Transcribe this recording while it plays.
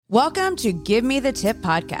Welcome to Give Me the Tip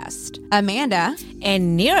podcast. Amanda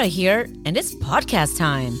and Nira here, and it's podcast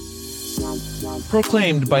time.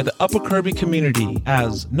 Proclaimed by the Upper Kirby community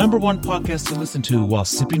as #1 podcast to listen to while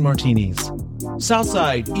sipping martinis.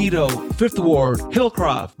 Southside, Edo, Fifth Ward,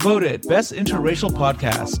 Hillcroft voted Best Interracial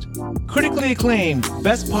Podcast. Critically acclaimed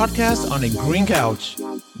Best Podcast on a Green Couch.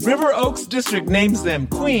 River Oaks District names them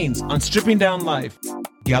Queens on Stripping Down Life.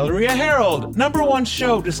 Galleria Herald, #1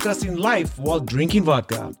 show discussing life while drinking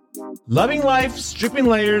vodka. Loving life, stripping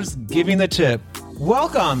layers, giving the tip.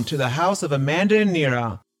 Welcome to the house of Amanda and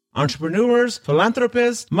Nira. Entrepreneurs,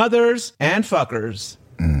 philanthropists, mothers, and fuckers.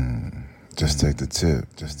 Just take the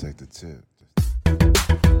tip. Just take the tip.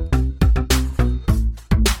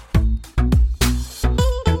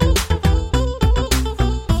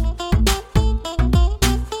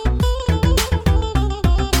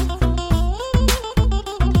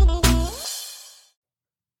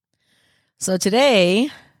 So today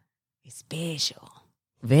is special.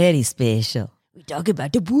 Very special. We talk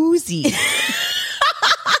about the boozy.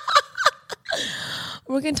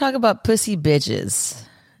 We're going to talk about pussy bitches,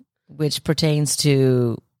 which pertains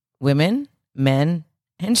to women, men,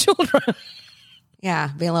 and children. Yeah,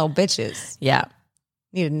 being little bitches. Yeah.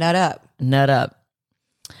 Need to nut up. Nut up.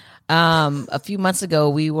 A few months ago,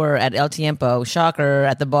 we were at El Tiempo, shocker,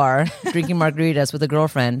 at the bar, drinking margaritas with a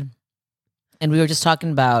girlfriend. And we were just talking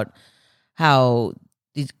about how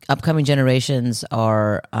the upcoming generations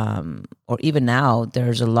are, or even now,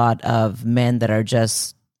 there's a lot of men that are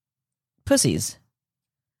just pussies.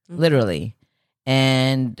 Literally,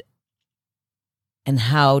 and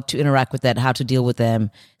how to interact with that, how to deal with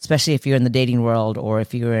them, especially if you're in the dating world or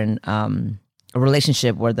if you're in a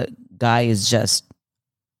relationship where the guy is just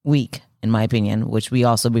weak, in my opinion, which we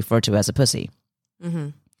also refer to as a pussy. Mm-hmm.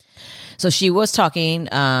 So she was talking,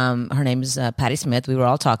 her name is Patty Smith. We were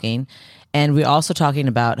all talking, and we're also talking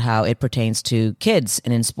about how it pertains to kids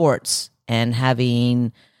and in sports and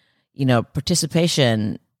having,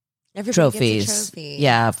 participation Everybody trophies, gets a trophy.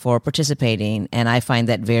 Yeah, for participating, and I find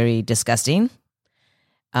that very disgusting.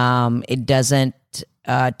 It doesn't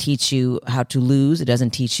teach you how to lose. It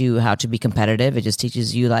doesn't teach you how to be competitive. It just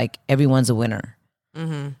teaches you like everyone's a winner.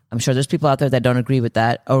 Mm-hmm. I'm sure there's people out there that don't agree with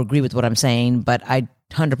that or agree with what I'm saying, but I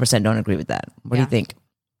 100% don't agree with that. What do you think?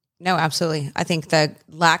 No, absolutely. I think the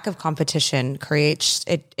lack of competition creates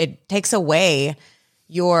it takes away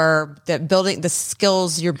you're building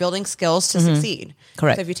skills to succeed.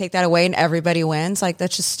 Correct. So if you take that away and everybody wins, like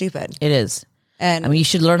that's just stupid. It is. And I mean, you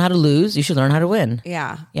should learn how to lose. You should learn how to win.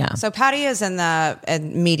 Yeah. Yeah. So Patty is in the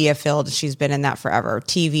media field. She's been in that forever.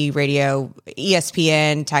 TV, radio,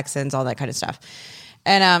 ESPN, Texans, all that kind of stuff.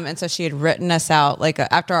 And so she had written us out, like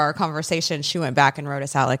after our conversation, she went back and wrote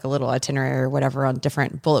us out like a little itinerary or whatever on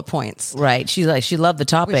different bullet points. Right. She loved the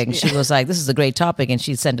topic. And she was like, this is a great topic. And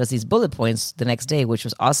she sent us these bullet points the next day, which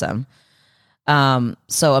was awesome.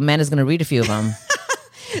 So Amanda's going to read a few of them.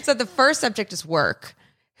 So the first subject is work.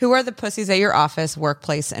 Who are the pussies at your office,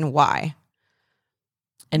 workplace, and why?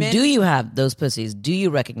 And do you have those pussies? Do you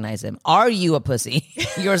recognize them? Are you a pussy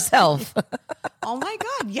yourself? Oh my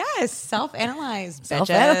God, yes. Self-analyze, bitches.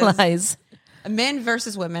 Self-analyze. Men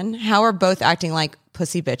versus women. How are both acting like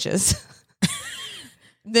pussy bitches?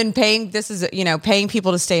 Then paying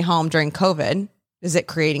people to stay home during COVID. Is it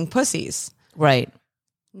creating pussies? Right.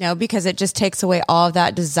 No, because it just takes away all of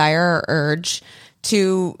that desire or urge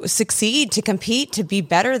to succeed, to compete, to be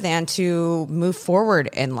better than, to move forward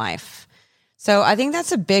in life. So I think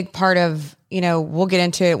that's a big part of, we'll get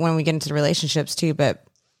into it when we get into the relationships too, but,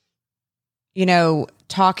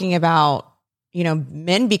 talking about,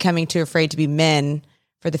 men becoming too afraid to be men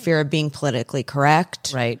for the fear of being politically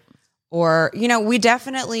correct. Right. Or, we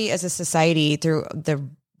definitely as a society through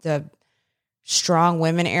the strong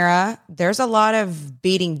women era, there's a lot of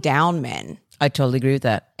beating down men. I totally agree with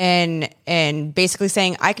that. And basically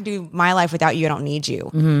saying, I can do my life without you. I don't need you.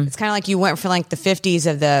 Mm-hmm. It's kind of like you went from like the 50s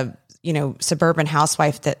of the, suburban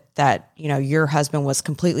housewife that, your husband was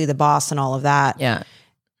completely the boss and all of that. Yeah.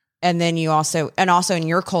 And then you also in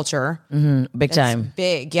your culture, big time,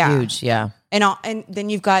 big. Yeah. Huge. Yeah. And then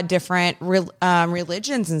you've got different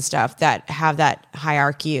religions and stuff that have that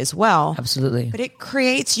hierarchy as well. Absolutely.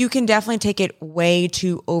 But you can definitely take it way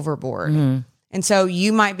too overboard. Mm-hmm. And so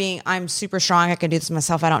you might be, I'm super strong. I can do this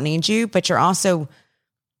myself. I don't need you. But you're also,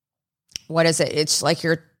 what is it? It's like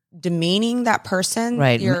you're demeaning that person.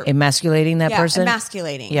 Right. You're emasculating that person.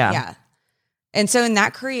 Emasculating. Yeah. Yeah. And so, and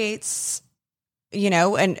that creates,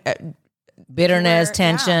 bitterness,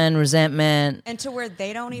 tension, resentment. And to where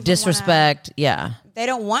they don't even disrespect. They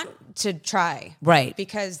don't want to try. Right.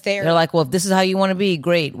 Because they're like, well, if this is how you want to be,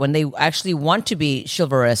 great. When they actually want to be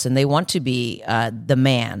chivalrous and they want to be the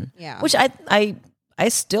man. Yeah. Which I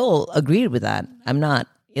still agreed with that. I'm not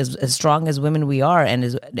as strong as women we are and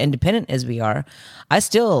as independent as we are. I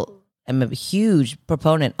still am a huge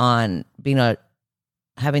proponent on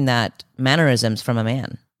having that mannerisms from a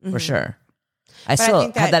man, for sure. I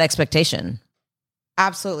still have that expectation.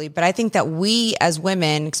 Absolutely. But I think that we as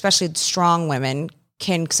women, especially strong women,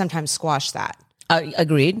 can sometimes squash that.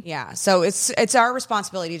 Agreed. Yeah. So it's our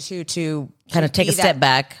responsibility to kind of take a step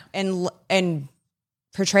back and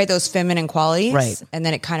portray those feminine qualities. Right. And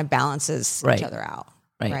then it kind of balances each other out.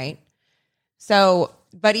 Right. So,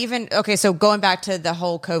 but so going back to the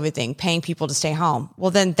whole COVID thing, paying people to stay home.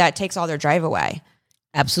 Well, then that takes all their drive away.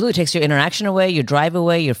 Absolutely. It takes your interaction away, your drive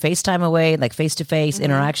away, your FaceTime away, like face-to-face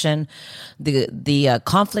interaction. The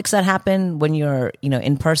conflicts that happen when you're,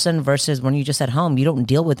 in person versus when you're just at home, you don't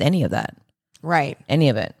deal with any of that. Right. Any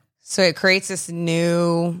of it. So it creates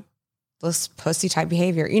this pussy type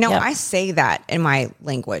behavior. I say that in my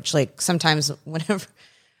language. Like sometimes whenever,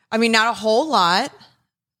 not a whole lot.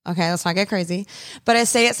 Okay, let's not get crazy. But I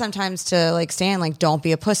say it sometimes to like Stan, like, don't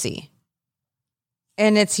be a pussy.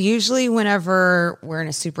 And it's usually whenever we're in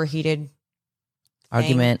a super heated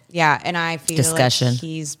argument. Yeah. And I feel discussion. Like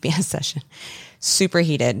he's being a session super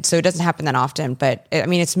heated. So it doesn't happen that often, but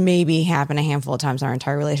it's maybe happened a handful of times in our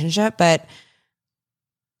entire relationship. But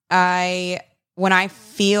when I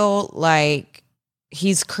feel like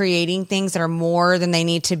he's creating things that are more than they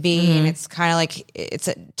need to be, and it's kind of like it's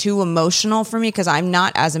too emotional for me because I'm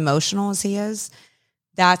not as emotional as he is.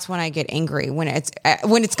 That's when I get angry when it's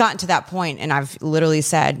gotten to that point, and I've literally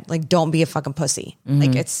said, like, don't be a fucking pussy.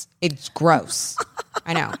 Like it's gross.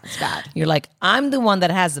 I know it's bad. You're like, I'm the one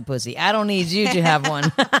that has the pussy. I don't need you to have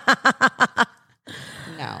one.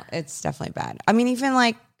 No, it's definitely bad. Even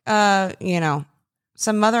like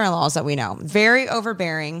some mother-in-laws that we know, very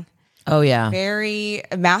overbearing. Oh yeah, very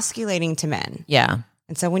emasculating to men. Yeah,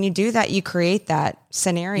 and so when you do that, you create that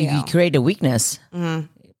scenario. You create a weakness.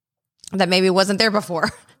 That maybe wasn't there before,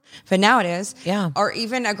 but now it is. Yeah. Or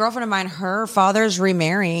even a girlfriend of mine, her father's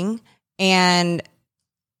remarrying, and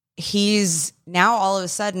he's now all of a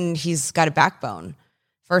sudden he's got a backbone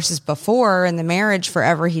versus before in the marriage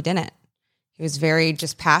forever he didn't. He was very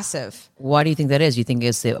just passive. Why do you think that is? You think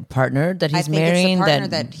it's the partner that he's marrying? It's the partner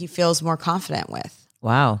that he feels more confident with.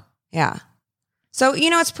 Wow. Yeah. So,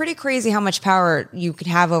 it's pretty crazy how much power you can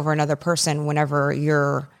have over another person whenever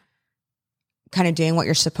you're kind of doing what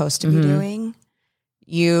you're supposed to be doing.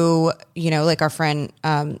 Like our friend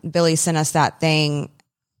Billy sent us that thing.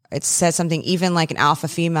 It says something, even like an alpha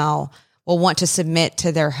female will want to submit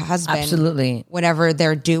to their husband. Absolutely. Whenever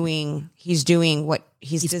he's doing what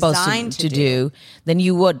he's designed to do. Then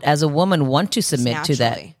you would, as a woman, want to submit to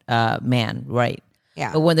naturally. that man, right?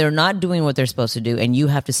 Yeah. But when they're not doing what they're supposed to do, and you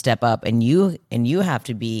have to step up, and you have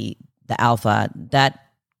to be the alpha, that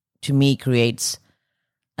to me creates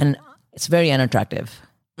it's very unattractive.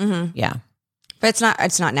 Yeah, but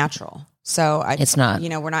it's not natural. So it's not.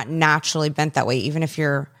 We're not naturally bent that way. Even if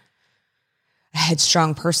you're a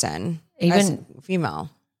headstrong person, even as a female.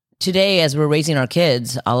 Today, as we're raising our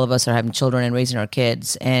kids, all of us are having children and raising our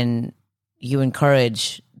kids, and you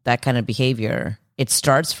encourage that kind of behavior. It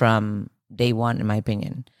starts from day one, in my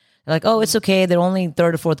opinion. They're like, oh, it's okay. They're only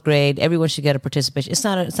third or fourth grade. Everyone should get a participation. It's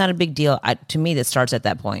not a big deal. To me, that starts at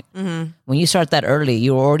that point. When you start that early,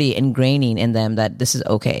 you're already ingraining in them that this is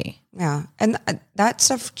okay. Yeah. And that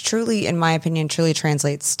stuff truly, in my opinion, truly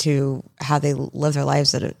translates to how they live their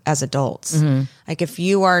lives as adults. Like if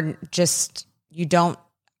you are just,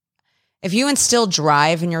 if you instill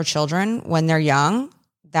drive in your children when they're young,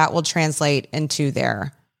 that will translate into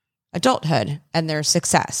their adulthood and their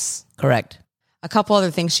success. Correct. A couple other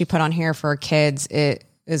things she put on here for kids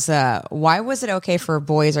is why was it okay for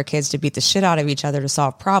boys or kids to beat the shit out of each other to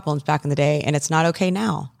solve problems back in the day, and it's not okay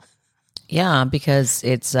now? Yeah, because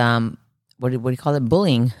it's what do you call it?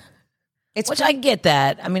 Bullying. Which I get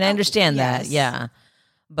that. I understand that. Yeah,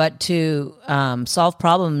 but to solve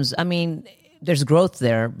problems, there's growth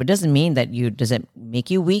there, but it doesn't mean that does it make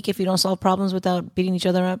you weak if you don't solve problems without beating each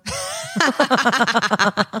other up?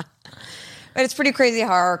 But it's pretty crazy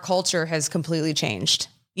how our culture has completely changed,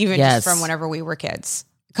 even just from whenever we were kids.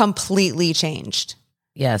 Completely changed.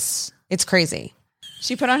 Yes. It's crazy.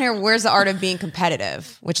 She put on here, where's the art of being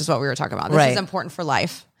competitive, which is what we were talking about. This is important for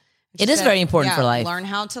life. It is very important for life. Learn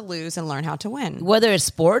how to lose and learn how to win. Whether it's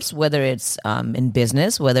sports, whether it's in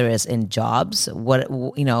business, whether it's in jobs,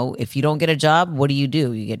 if you don't get a job, what do? You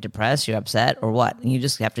get depressed, you're upset, or what? And you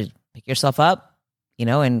just have to pick yourself up,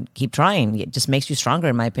 and keep trying. It just makes you stronger,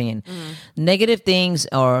 in my opinion. Negative things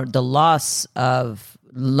or the loss of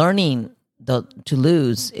learning to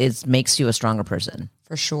lose makes you a stronger person.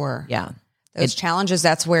 For sure. Yeah. Those challenges,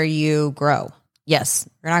 that's where you grow. Yes.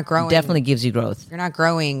 You're not growing. Definitely gives you growth. You're not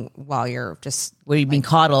growing while you're just where you're being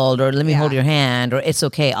coddled or let me hold your hand or it's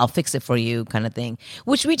okay, I'll fix it for you kind of thing,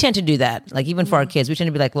 which we tend to do that. Like even for our kids, we tend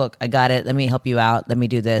to be like, look, I got it. Let me help you out. Let me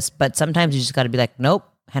do this. But sometimes you just got to be like, nope,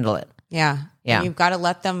 handle it. Yeah. Yeah. And you've got to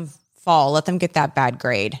let them fall. Let them get that bad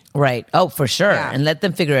grade. Right. Oh, for sure. Yeah. And let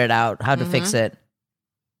them figure it out, how to fix it.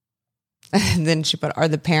 And then she put, are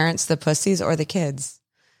the parents the pussies or the kids?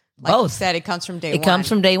 Like Both. you said, it comes from day one. It comes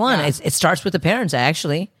from day one. Yeah. It starts with the parents,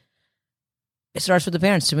 actually. It starts with the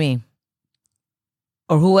parents to me.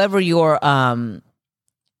 Or whoever your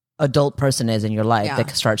adult person is in your life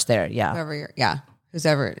that starts there. Yeah. Whoever who's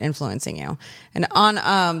ever influencing you. And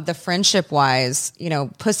on the friendship wise,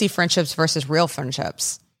 pussy friendships versus real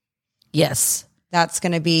friendships. Yes. That's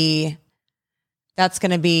going to be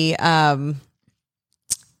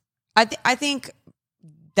I think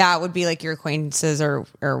that would be like your acquaintances or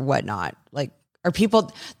whatnot. Like, are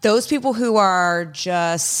those people who are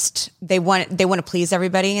just, they want to please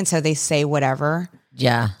everybody. And so they say whatever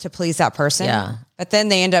to please that person. Yeah. But then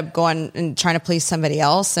they end up going and trying to please somebody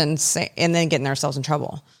else and then getting themselves in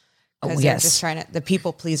trouble. Because they're just trying to, the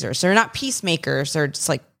people pleasers. They're not peacemakers. They're just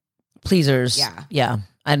like pleasers. Yeah. Yeah.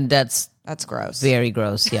 And that's gross. Very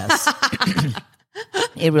gross. Yes.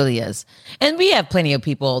 It really is. And we have plenty of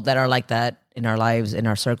people that are like that in our lives, in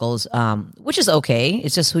our circles, which is okay.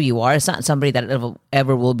 It's just who you are. It's not somebody that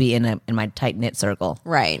ever will be in my tight knit circle.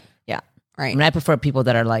 Right. Yeah. Right. I mean, I prefer people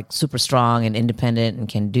that are like super strong and independent and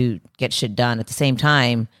can get shit done at the same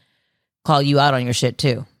time, call you out on your shit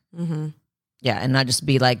too. Mm-hmm. Yeah. And not just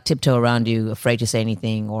be like tiptoe around you, afraid to say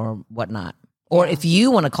anything or whatnot. Or if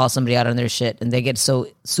you want to call somebody out on their shit and they get so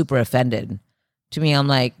super offended, to me, I'm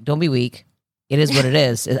like, don't be weak. It is what it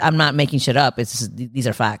is. I'm not making shit up. It's just, these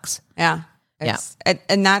are facts. Yeah.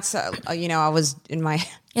 And that's, I was in my...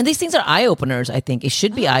 And these things are eye-openers, I think. It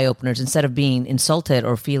should be eye-openers instead of being insulted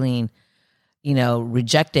or feeling,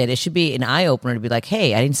 rejected. It should be an eye-opener to be like,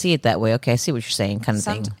 hey, I didn't see it that way. Okay, I see what you're saying kind of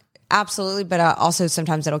thing. Absolutely. But also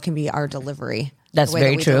sometimes it can be our delivery. That's the way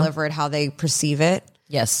very that we true. Deliver it, how they perceive it.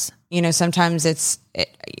 Yes. Sometimes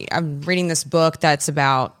I'm reading this book that's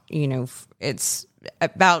about, it's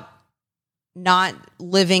about not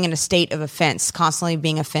living in a state of offense, constantly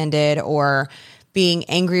being offended or being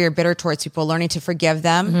angry or bitter towards people, learning to forgive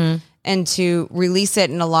them and to release it.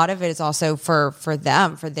 And a lot of it is also for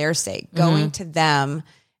them, for their sake, going to them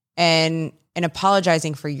and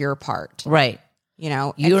apologizing for your part. Right.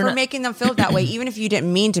 And for making them feel that way, even if you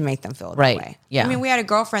didn't mean to make them feel that way. Yeah. I mean, we had a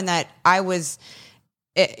girlfriend that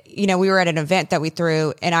we were at an event that we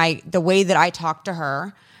threw, and the way that I talked to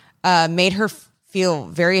her made her feel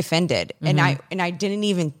very offended. And I didn't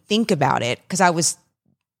even think about it because I was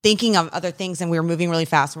thinking of other things and we were moving really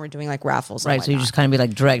fast and we were doing like raffles. Right. So you just kind of be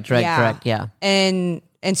like direct. Yeah. And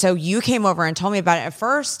so you came over and told me about it. At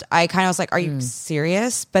first I kind of was like, are you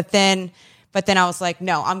serious? But then I was like,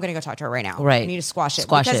 no, I'm going to go talk to her right now. Right. I need to squash it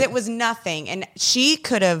because it was nothing. And she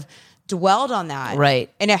could have dwelled on that. Right.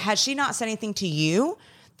 And had she not said anything to you,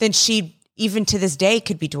 then she, even to this day,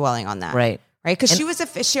 could be dwelling on that. Right. Right. Because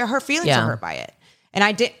her feelings were hurt by it.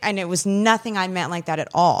 And it was nothing I meant like that at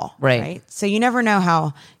all. Right. So you never know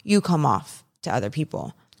how you come off to other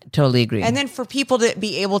people. Totally agree. And then for people to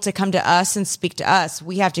be able to come to us and speak to us,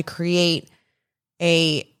 we have to create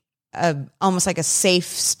a almost like a safe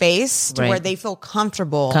space to where they feel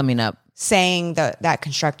comfortable coming up, saying that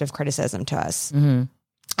constructive criticism to us, and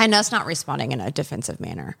us not responding in a defensive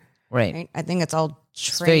manner. Right. I think it's all training.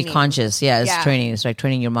 It's very conscious. Yeah. It's training. It's like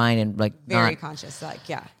training your mind and like very conscious. Like,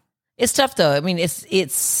 yeah. It's tough though. I mean,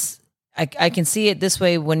 I can see it this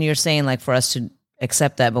way when you're saying like for us to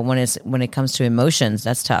accept that, but when it comes to emotions,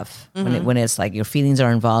 that's tough. When it's like your feelings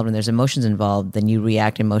are involved and there's emotions involved, then you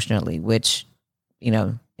react emotionally, which,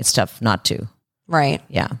 it's tough not to. Right.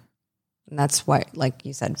 Yeah. And that's why, like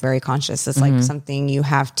you said, very conscious. It's like something you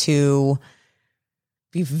have to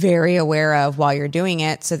be very aware of while you're doing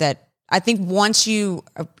it, so that I think once you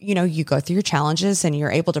go through your challenges and you're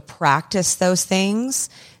able to practice those things,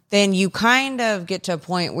 then you kind of get to a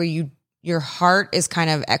point where your heart is kind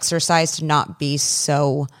of exercised to not be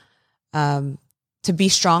so, to be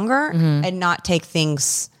stronger and not take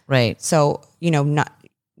things right. So, not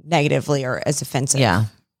negatively or as offensive. Yeah.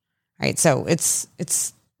 Right. So it's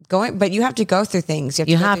going, but you have to go through things.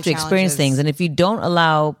 You have to experience things. And if you don't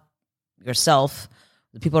allow yourself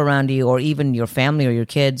the people around you, or even your family or your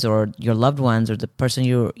kids or your loved ones or the person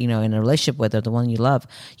you're, in a relationship with or the one you love,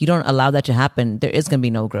 you don't allow that to happen, there is going to be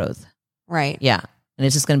no growth. Right. Yeah. And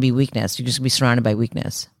it's just going to be weakness. You're just going to be surrounded by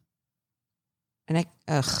weakness. And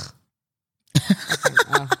ugh.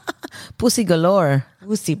 Pussy galore.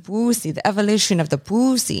 Pussy, the evolution of the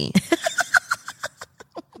pussy.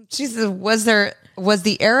 Jesus, was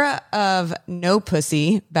the era of no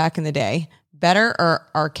pussy back in the day better or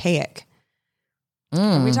archaic?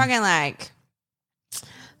 Are we talking like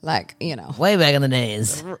way back in the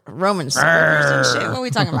days, Roman soldiers and shit? What are we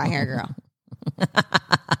talking about here, girl?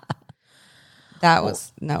 That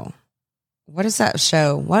was no. What is that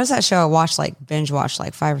show? What is that show I watched, binge watched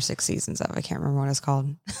 5 or 6 seasons of? I can't remember what it's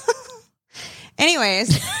called.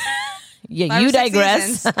 Anyways. Yeah, you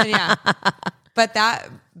digress. Yeah. But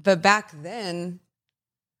back then.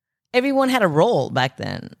 Everyone had a role back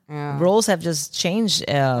then. Yeah. Roles have just changed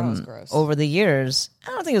over the years.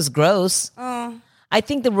 I don't think it was gross. I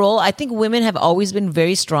think women have always been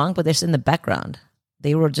very strong, but they're in the background.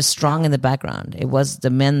 They were just strong in the background. It was the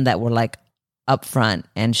men that were up front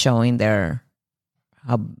and showing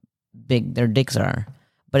how big their dicks are.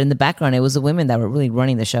 But in the background, it was the women that were really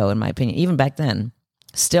running the show, in my opinion. Even back then,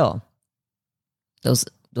 still, those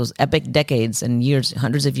epic decades and years,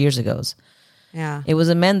 hundreds of years ago. Yeah, it was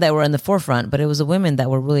the men that were in the forefront, but it was the women that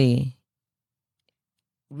were really,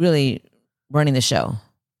 really running the show.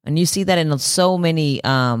 And you see that in so many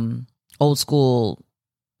old school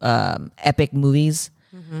epic movies.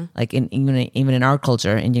 Like even in our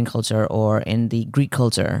culture, Indian culture, or in the Greek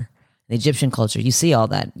culture, the Egyptian culture, you see all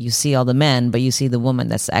that. You see all the men, but you see the woman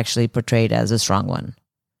that's actually portrayed as a strong one.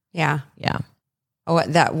 Yeah, yeah. Oh,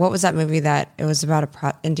 what was that movie that it was about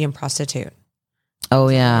Indian prostitute? Oh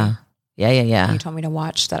yeah, yeah. You told me to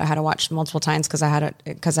watch that. I had to watch multiple times because I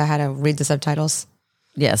had to read the subtitles.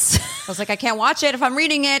 Yes, I was like, I can't watch it if I'm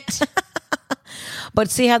reading it. But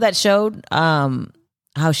see how that showed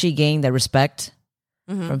how she gained the respect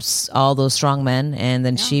from all those strong men, and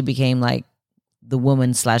then she became the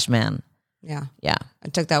woman/man. Yeah. I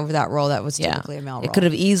took that role that was typically a male role. It could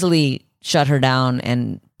have easily shut her down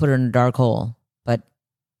and put her in a dark hole, but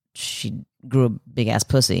she grew a big ass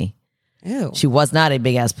pussy. Ew. She was not a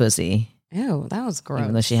big ass pussy. Ew, that was gross.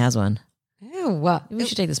 Even though she has one. Ew. We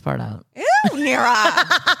should take this part out. Ew, Nira.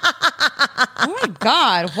 Oh my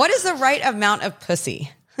God. What is the right amount of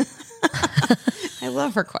pussy? I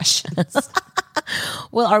love her questions.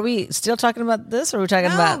 Well, are we still talking about this, or are we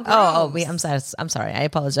talking about? I'm sorry. I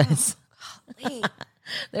apologize.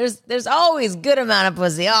 There's always good amount of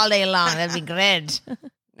pussy all day long. That'd be great.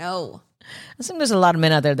 No, I assume there's a lot of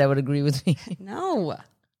men out there that would agree with me. No.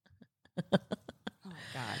 Oh my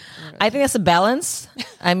God. I think that's a balance.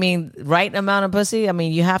 I mean, right amount of pussy. I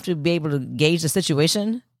mean, you have to be able to gauge the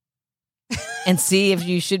situation and see if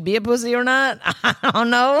you should be a pussy or not. I don't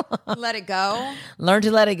know. Let it go. Learn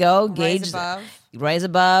to let it go. Gauge. Rise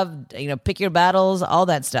above. Pick your battles, all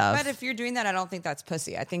that stuff. But if you're doing that, I don't think that's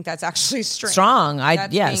pussy. I think that's actually strength. Strong.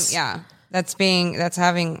 Yes. That's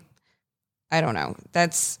having, I don't know.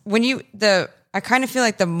 That's when I kind of feel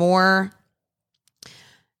like the more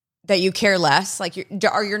that you care less,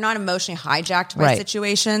 you're not emotionally hijacked by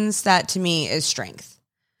situations, that to me is strength.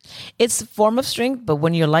 It's a form of strength, but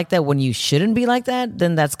when you're like that, when you shouldn't be like that,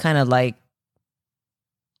 then that's kind of like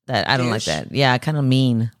that. I don't like that. Yeah, kind of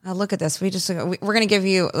mean. Oh, look at this. We're going to give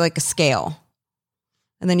you a scale.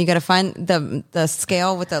 And then you got to find the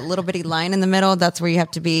scale with a little bitty line in the middle. That's where you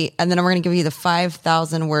have to be. And then we're going to give you the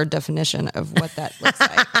 5,000 word definition of what that looks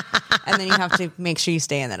like. And then you have to make sure you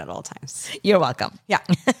stay in that at all times. You're welcome. Yeah.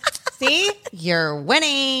 See? You're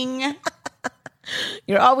winning.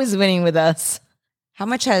 You're always winning with us. How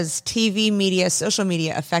much has TV media, social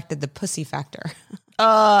media affected the pussy factor?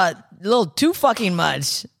 A little too fucking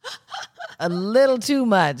much. A little too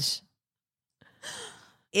much.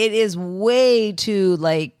 It is way too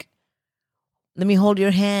let me hold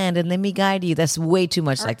your hand and let me guide you. That's way too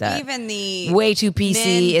much like that. Even way too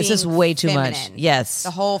PC. It's just way too much. Yes.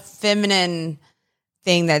 The whole feminine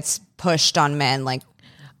thing that's pushed on men,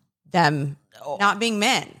 them not being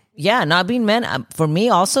men. Yeah, not being men. For me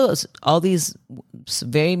also, all these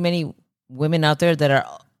very many women out there that are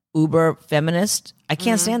uber feminist, I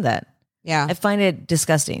can't stand that. Yeah. I find it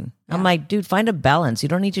disgusting. Yeah. I'm like, dude, find a balance. You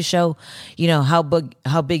don't need to show, how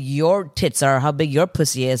big your tits are, how big your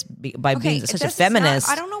pussy is by being such a feminist.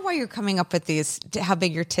 I don't know why you're coming up with these, how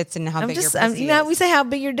big your tits and how big your pussy is. We say how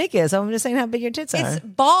big your dick is. I'm just saying how big your tits are. It's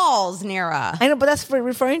balls, Nira. I know, but that's for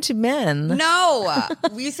referring to men. No.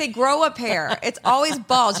 We say grow up hair. It's always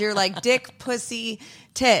balls. You're like dick, pussy,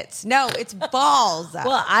 tits. No, it's balls.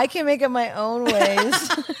 Well, I can make up my own ways.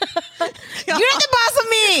 You're not the boss of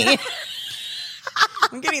me.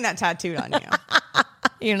 I'm getting that tattooed on you.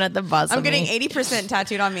 You're not the boss I'm of getting me. 80%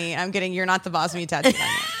 tattooed on me. I'm getting you're not the boss of me tattooed on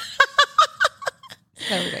you.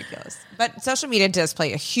 So ridiculous. But social media does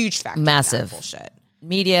play a huge factor. Massive. In that bullshit.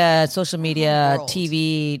 Media, social media, World.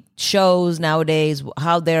 TV shows nowadays,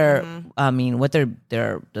 how they're, I mean, what the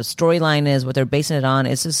storyline is, what they're basing it on.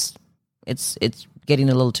 It's just, it's getting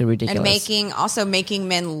a little too ridiculous. And making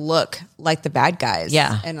men look like the bad guys.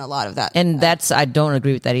 Yeah. And a lot of that. And I don't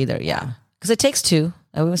agree with that either. Yeah. Because it takes two.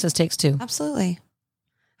 Everyone says takes two. Absolutely.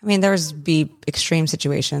 I mean, there's be extreme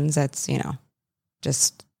situations that's,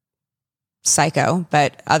 just psycho,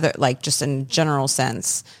 but other, like just in general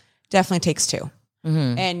sense, definitely takes two.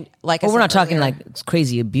 Mm-hmm. And like, we're not talking like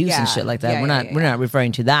crazy abuse and Yeah. shit like that. Yeah, We're not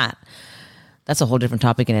referring to that. That's a whole different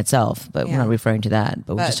topic in itself, but we're not referring to that.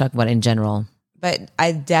 But we're just talking about in general. But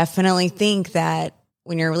I definitely think that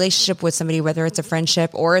when you're in a relationship with somebody, whether it's a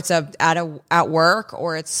friendship or it's at work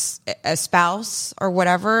or it's a spouse or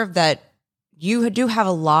whatever, that you do have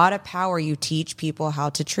a lot of power. You teach people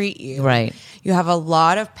how to treat you. Right. You have a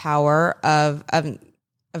lot of power of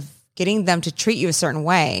getting them to treat you a certain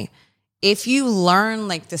way. If you learn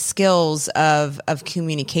like the skills of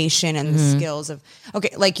communication and the skills of,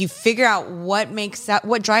 like you figure out what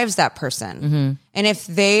drives that person. And if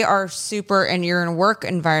they are super, and you're in a work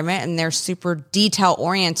environment and they're super detail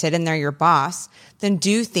oriented and they're your boss, then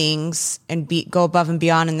do things and go above and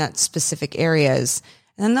beyond in that specific areas.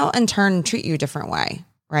 And then they'll in turn treat you a different way.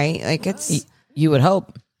 Right. Like You would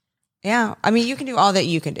hope. Yeah. I mean, you can do all that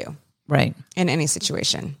you can do. Right. In any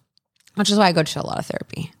situation, which is why I go to a lot of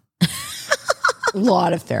therapy. A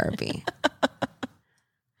lot of therapy.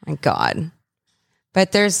 My God.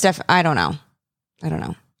 But there's I don't know.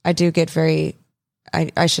 I do get very,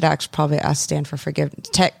 I should actually probably ask Stan for forgiveness.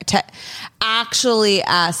 Actually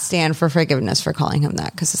ask Stan for forgiveness for calling him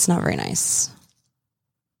that, because it's not very nice.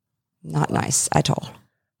 Not nice at all.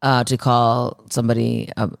 To call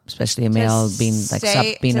somebody, especially a male, being like, stop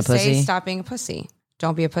being a pussy. Stop being a pussy.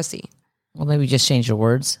 Don't be a pussy. Well, maybe just change your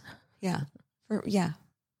words. Yeah. Yeah.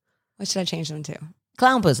 What should I change them to?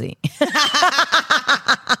 Clown pussy.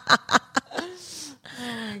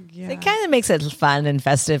 It kind of makes it fun and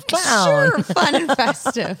festive. Clown. Sure, fun and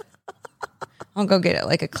festive. I'll go get it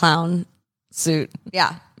like a clown suit.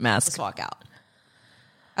 Yeah. Mask. Just walk out.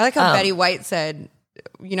 I like how Betty White said,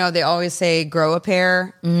 they always say grow a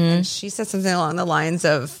pair. And she said something along the lines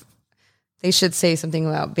of, they should say something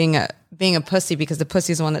about being a pussy, because the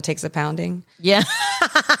pussy's the one that takes the pounding. Yeah.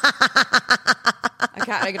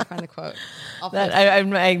 I gotta find the quote. I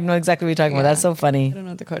know exactly what you're talking about. That's so funny. I don't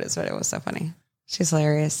know what the quote is, but it was so funny. She's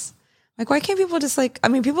hilarious. Like, why can't people just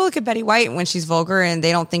people look at Betty White when she's vulgar and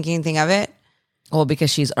they don't think anything of it. Well, because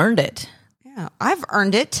she's earned it. Yeah. I've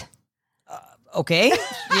earned it. Okay.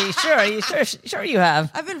 Sure you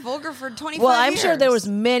have. I've been vulgar for 25 years. Well, I'm sure there was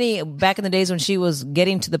many back in the days when she was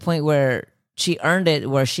getting to the point where she earned it,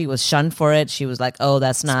 where she was shunned for it. She was like, "Oh,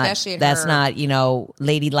 that's not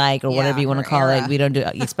ladylike or whatever you want to call it. We don't do,"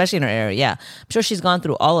 especially in her era. Yeah, I'm sure she's gone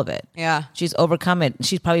through all of it. Yeah, she's overcome it.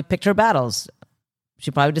 She's probably picked her battles.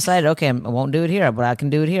 She probably decided, okay, I won't do it here, but I can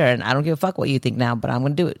do it here, and I don't give a fuck what you think now, but I'm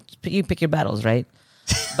going to do it. You pick your battles, right?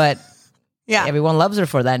 But yeah, everyone loves her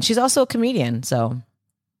for that, and she's also a comedian. So,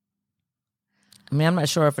 I mean, I'm not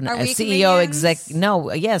sure if a CEO exec.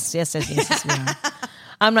 No, yes, we are.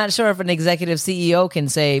 I'm not sure if an executive CEO can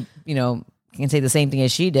say, can say the same thing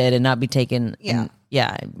as she did and not be taken. Yeah.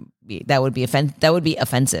 That would be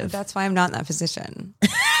offensive. That's why I'm not in that position.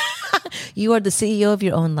 You are the CEO of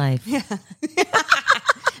your own life. Yeah.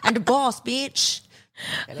 And the boss, bitch.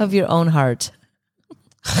 Of your own heart.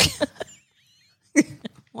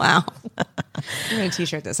 Wow. I'm going a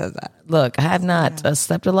t-shirt that says that. Look, I have not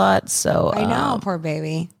slept a lot, so. I know, poor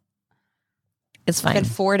baby. It's fine. It's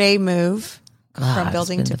been 4-day move. From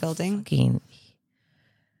building to building. Fucking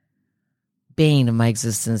bane of my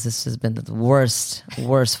existence. This has been the worst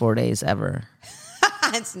 4 days ever.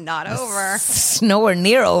 It's not over. It's nowhere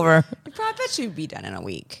near over. I bet you'd be done in a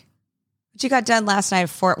week. But you got done last night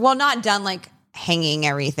not done like hanging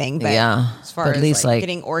everything, but as far as at least like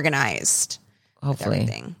getting organized.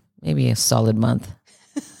 Hopefully. Maybe a solid month.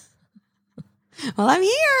 Well, I'm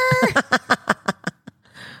here.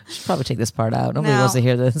 Should probably take this part out. Nobody wants to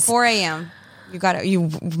hear this. 4 a.m. You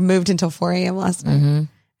moved until 4 a.m. last night.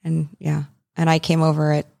 And and I came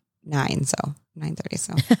over at 9, so 9:30.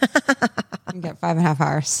 So you get 5.5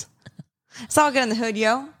 hours. It's all good in the hood,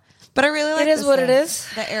 yo. But I really like it. Is what it is.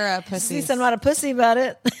 The era of pussy. At least I'm not a pussy about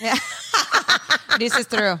it. Yeah. This is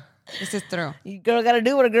true. This is true. Girl got to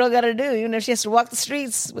do what a girl got to do, even if she has to walk the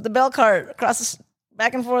streets with the bell cart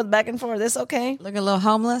back and forth, back and forth. This okay? Looking a little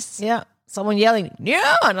homeless. Yeah. Someone yelling,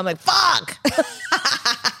 yeah. And I'm like, fuck.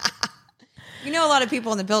 You know a lot of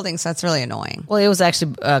people in the building, so that's really annoying. Well, it was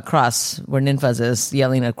actually across where Ninfas is,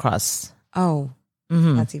 yelling across. Oh,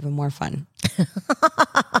 that's even more fun.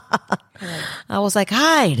 I was like,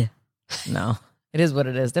 hide. No, it is what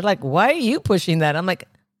it is. They're like, why are you pushing that? I'm like,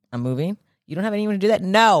 I'm moving. You don't have anyone to do that?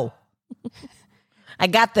 No. I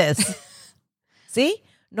got this. See?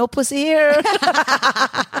 No pussy here.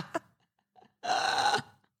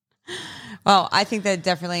 Well, I think that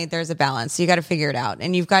definitely there's a balance. You got to figure it out,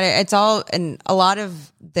 and you've got to. It's all, and a lot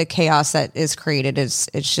of the chaos that is created is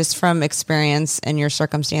it's just from experience and your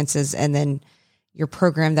circumstances, and then you're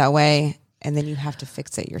programmed that way, and then you have to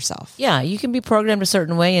fix it yourself. Yeah, you can be programmed a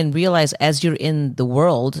certain way and realize as you're in the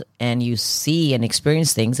world and you see and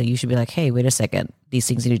experience things that you should be like, hey, wait a second, these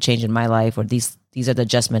things need to change in my life, or these are the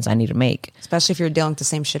adjustments I need to make. Especially if you're dealing with the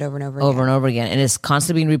same shit over and over again. And it's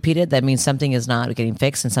constantly being repeated. That means something is not getting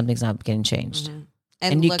fixed and something's not getting changed. Mm-hmm.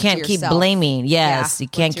 And you can't keep blaming. Yes, you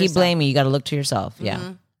can't keep blaming. You got to look to yourself. Mm-hmm.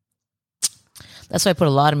 Yeah. That's why I put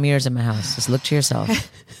a lot of mirrors in my house. Just look to yourself.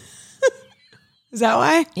 Is that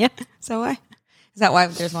why? Yeah. Is that why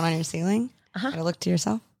there's one on your ceiling? Gotta look to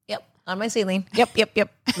yourself? Yep. On my ceiling. Yep.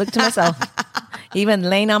 Look to myself. Even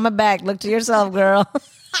laying on my back. Look to yourself, girl.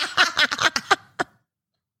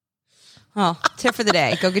 Oh, tip for the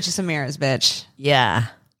day. Go get you some mirrors, bitch. Yeah.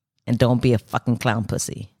 And don't be a fucking clown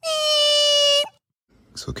pussy.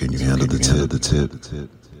 So can you handle the tip?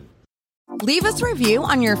 Leave us a review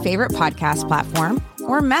on your favorite podcast platform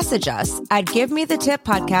or message us at Give Me the Tip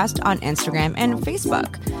Podcast on Instagram and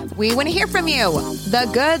Facebook. We want to hear from you. The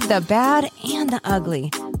good, the bad, and the ugly.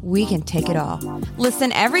 We can take it all.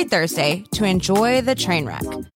 Listen every Thursday to enjoy the train wreck.